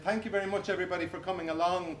Thank you very much, everybody, for coming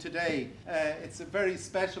along today. It's a very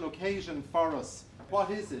special occasion for us. What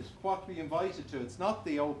is it? What are we invited to? It's not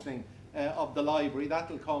the opening of the library.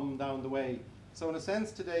 That'll come down the way. So in a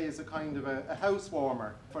sense, today is a kind of a house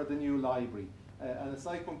warmer for the new library. And it's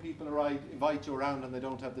like when people invite you around and they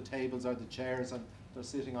don't have the tables or the chairs and they're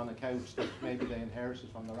sitting on a couch that maybe they inherited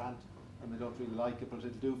from their aunt and they don't really like it, but it'll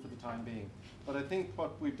do for the time being. But I think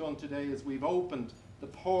what we've done today is we've opened the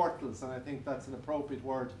portals, and I think that's an appropriate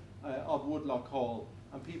word, of Woodlock Hall,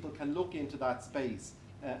 and people can look into that space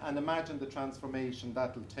and imagine the transformation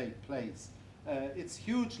that will take place. It's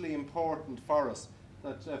hugely important for us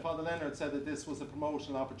that Father Leonard said that this was a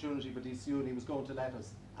promotional opportunity for DCU and he was going to let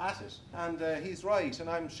us at it. And he's right, and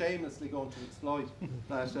I'm shamelessly going to exploit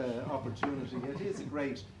that opportunity. It is a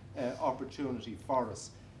great opportunity for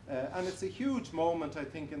us. And it's a huge moment, I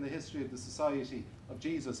think, in the history of the Society of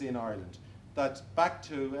Jesus in Ireland, that back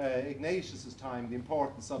to Ignatius's time, the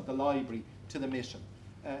importance of the library to the mission.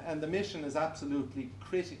 And the mission is absolutely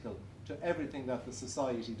critical to everything that the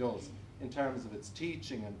Society does in terms of its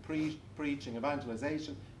teaching and preaching,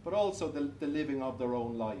 evangelization, but also the living of their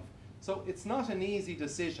own life. So it's not an easy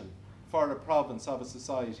decision for a province of a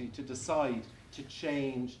society to decide to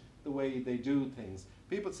change the way they do things.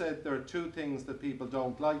 People said there are two things that people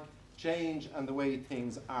don't like: change and the way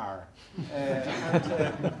things are.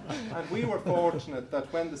 And we were fortunate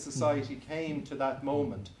that when the society came to that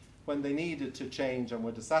moment, when they needed to change and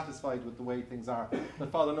were dissatisfied with the way things are,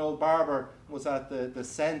 that Father Noel Barber was at the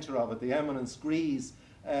centre of it, the eminence grise,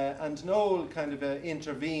 and Noel kind of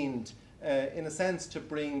intervened in a sense to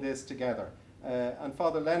bring this together. And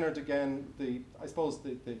Father Leonard, again, I suppose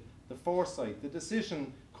the foresight, the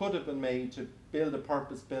decision could have been made to build a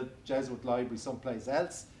purpose-built Jesuit library someplace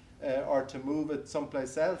else, or to move it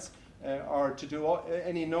someplace else, or to do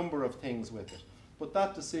any number of things with it. But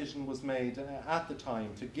that decision was made at the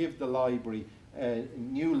time to give the library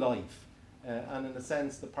new life, and in a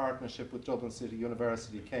sense the partnership with Dublin City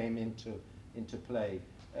University came into play.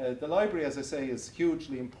 The library, as I say, is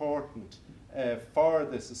hugely important for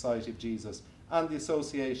the Society of Jesus and the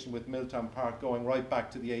association with Milltown Park going right back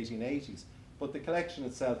to the 1880s. But the collection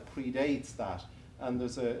itself predates that, and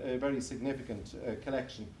there's a very significant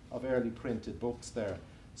collection of early printed books there.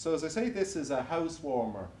 So as I say, this is a house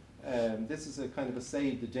warmer. This is a kind of a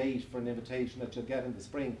save the date for an invitation that you'll get in the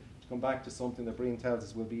spring to come back to something that Breen tells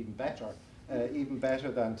us will be even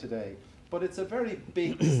better than today. But it's a very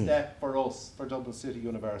big step for us, for Dublin City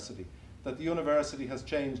University, that the university has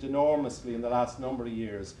changed enormously in the last number of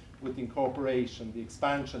years with the incorporation, the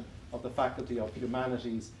expansion of the Faculty of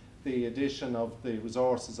Humanities, the addition of the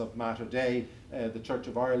resources of Mater Dei, the Church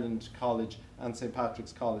of Ireland College and St.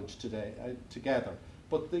 Patrick's College together.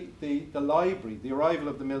 But the library, the arrival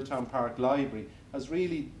of the Milltown Park Library has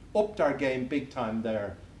really upped our game big time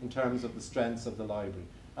there in terms of the strengths of the library.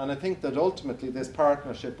 And I think that ultimately this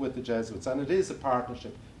partnership with the Jesuits, and it is a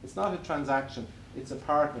partnership, it's not a transaction, it's a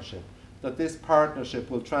partnership, that this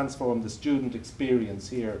partnership will transform the student experience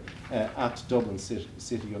here at Dublin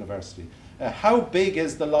City University. How big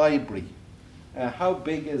is the library? How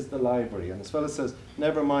big is the library? And as fellow says,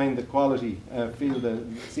 never mind the quality,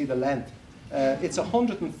 see the length. It's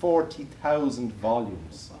 140,000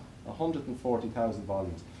 volumes. 140,000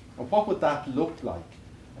 volumes. And what would that look like?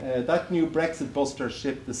 That new Brexit buster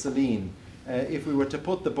ship, the Celine, if we were to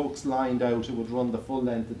put the books lined out, it would run the full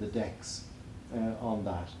length of the decks on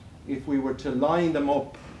that. If we were to line them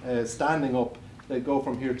up, standing up, they'd go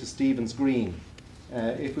from here to Stephen's Green.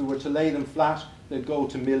 If we were to lay them flat, they'd go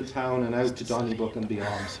to Milltown and out to Donnybrook and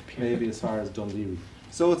beyond, maybe as far as Dundee.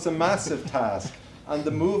 So it's a massive task, and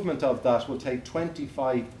the movement of that will take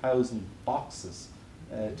 25,000 boxes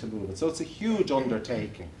to move it. So it's a huge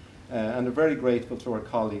undertaking, and we're very grateful to our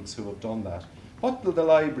colleagues who have done that. What will the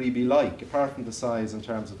library be like, apart from the size in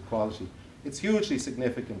terms of the quality? It's hugely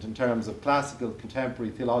significant in terms of classical, contemporary,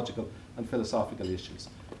 theological and philosophical issues.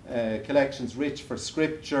 Collections rich for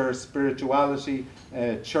scripture, spirituality,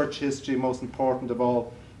 church history, most important of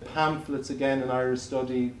all, pamphlets again in Irish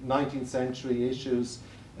study, 19th century issues,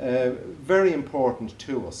 very important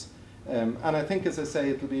to us. And I think, as I say,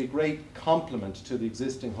 it'll be a great complement to the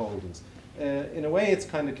existing holdings. In a way, it's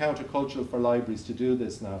kind of countercultural for libraries to do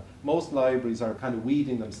this now. Most libraries are kind of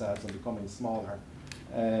weeding themselves and becoming smaller.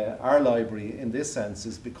 Our library, in this sense,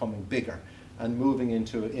 is becoming bigger and moving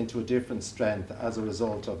into a different strength as a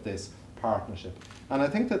result of this partnership. And I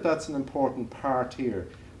think that that's an important part here,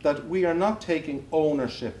 that we are not taking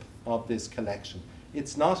ownership of this collection.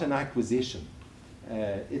 It's not an acquisition,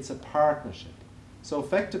 it's a partnership. So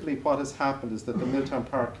effectively what has happened is that the Milltown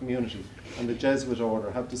Park community and the Jesuit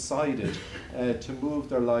order have decided to move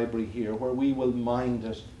their library here, where we will mind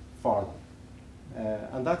it for them.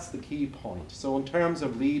 And that's the key point. So in terms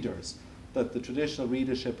of readers, that the traditional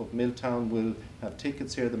readership of Milltown will have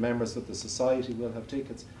tickets here, the members of the society will have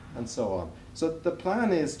tickets, and so on. So the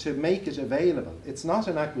plan is to make it available. It's not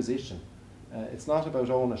an acquisition. It's not about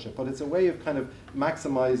ownership, but it's a way of kind of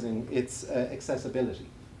maximising its accessibility.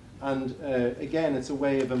 And again, it's a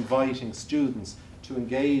way of inviting students to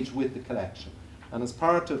engage with the collection. And as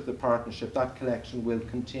part of the partnership, that collection will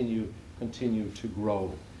continue to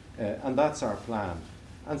grow. And that's our plan.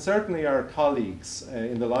 And certainly our colleagues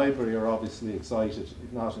in the library are obviously excited,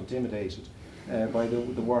 if not intimidated, by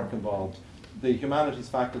the work involved. The humanities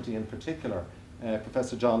faculty in particular,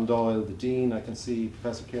 Professor John Doyle, the Dean, I can see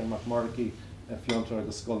Professor Kieran McMurky, Fiontar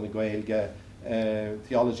the Scoil na Gaeilge,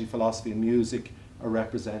 Theology, Philosophy and Music are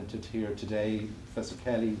represented here today. Professor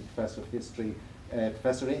Kelly, Professor of History,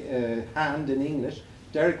 Professor Hand in English.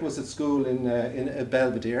 Derek was at school in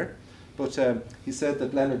Belvedere, but he said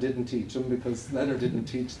that Leonard didn't teach him because Leonard didn't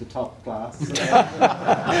teach the top class.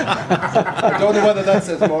 I don't know whether that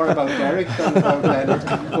says more about Derek than about Leonard,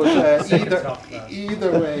 but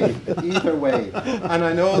either way. And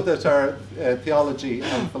I know that our theology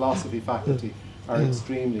and philosophy faculty are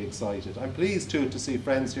extremely excited. I'm pleased too to see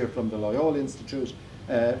friends here from the Loyola Institute,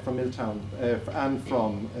 from Milltown, and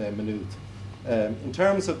from Maynooth. In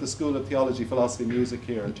terms of the School of Theology, Philosophy and Music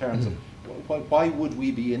here, in terms of why would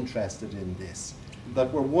we be interested in this?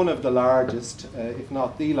 That we're one of the largest, if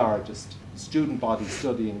not the largest, student body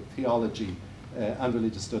studying theology and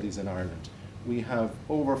religious studies in Ireland. We have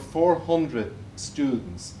over 400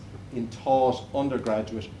 students in taught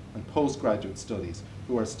undergraduate and postgraduate studies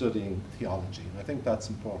who are studying theology. And I think that's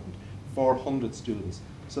important. 400 students.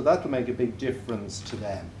 So that will make a big difference to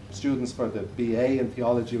them. Students for the BA in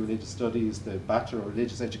Theology, Religious Studies, the Bachelor of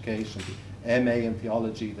Religious Education, the MA in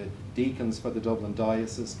Theology, the deacons for the Dublin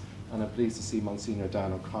Diocese, and I'm pleased to see Monsignor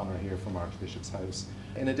Dan O'Connor here from Archbishop's House.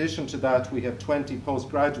 In addition to that, we have 20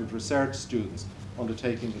 postgraduate research students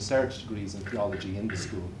undertaking research degrees in theology in the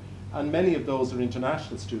school. And many of those are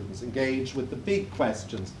international students engaged with the big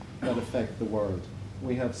questions that affect the world.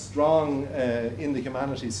 We have strong, in the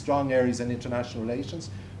humanities, strong areas in international relations,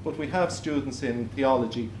 but we have students in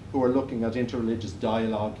theology who are looking at interreligious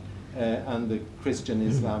dialogue and the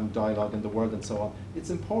Christian-Islam dialogue in the world and so on. It's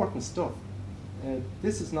important stuff.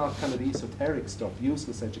 This is not kind of esoteric stuff,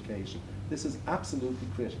 useless education. This is absolutely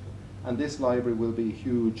critical. And this library will be a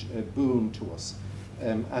huge boon to us.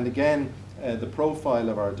 And again, the profile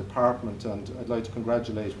of our department, and I'd like to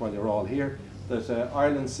congratulate while you're all here, that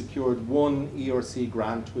Ireland secured one ERC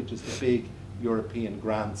grant, which is the big European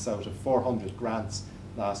grants. Out of 400 grants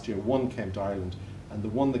last year, one came to Ireland, and the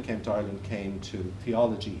one that came to Ireland came to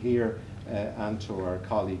theology here and to our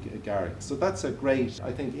colleague Garrick. So that's a great,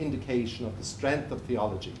 I think, indication of the strength of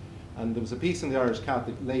theology. And there was a piece in the Irish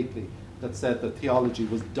Catholic lately that said that theology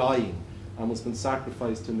was dying and was being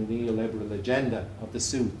sacrificed to the neoliberal agenda of the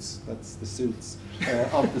suits. That's the suits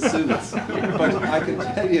of the suits. But I can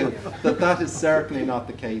tell you that that is certainly not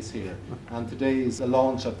the case here. And the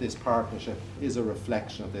launch of this partnership is a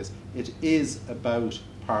reflection of this. It is about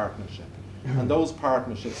partnership. And those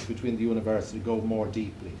partnerships between the university go more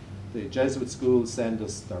deeply. The Jesuit schools send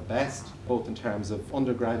us their best, both in terms of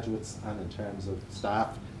undergraduates and in terms of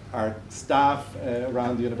staff. Our staff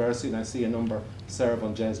around the university, and I see a number, serve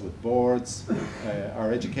on Jesuit boards.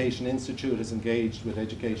 Our Education Institute is engaged with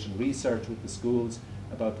education research with the schools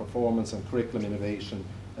about performance and curriculum innovation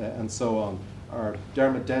and so on. Our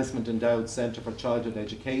Dermot Desmond Endowed Centre for Childhood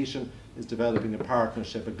Education is developing a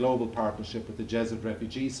partnership, a global partnership with the Jesuit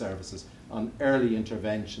Refugee Services on early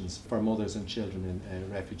interventions for mothers and children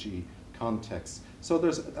in refugee contexts. So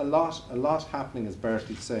there's a lot happening, as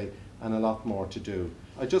Bertie would say, and a lot more to do.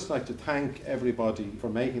 I'd just like to thank everybody for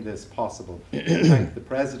making this possible. Thank the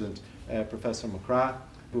President, Professor McCrath,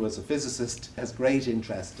 who as a physicist has great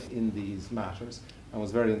interest in these matters and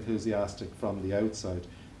was very enthusiastic from the outside.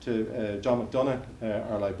 To John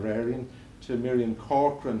McDonough, our librarian, to Miriam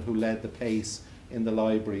Corcoran, who led the pace in the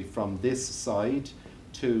library from this side,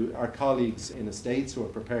 to our colleagues in estates who are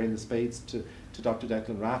preparing the space, to Dr.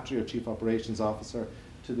 Declan Raftery, our Chief Operations Officer,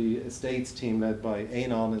 to the estates team led by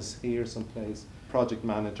Ainon is here someplace, project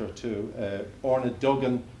manager, to Orna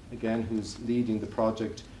Duggan, again, who's leading the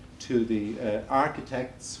project, to the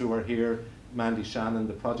architects who are here. Mandy Shannon,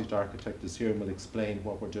 the project architect, is here and will explain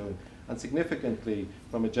what we're doing. And significantly,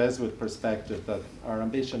 from a Jesuit perspective, that our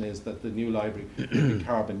ambition is that the new library will be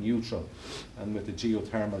carbon neutral, and with the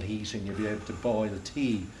geothermal heating, you'll be able to boil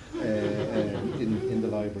tea in the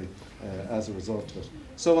library as a result of it.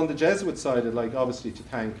 So on the Jesuit side, I'd like obviously to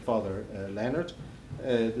thank Father Leonard,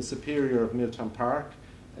 the Superior of Milltown Park,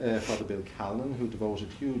 Father Bill Callan, who devoted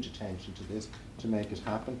huge attention to this to make it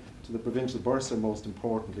happen, to the Provincial Bursar, most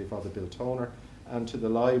importantly, Father Bill Toner, and to the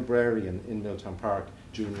librarian in Milltown Park,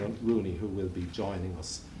 June Rooney, who will be joining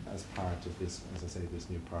us as part of this, as I say, this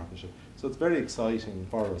new partnership. So it's very exciting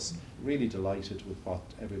for us, really delighted with what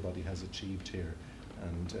everybody has achieved here,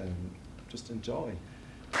 and just enjoy.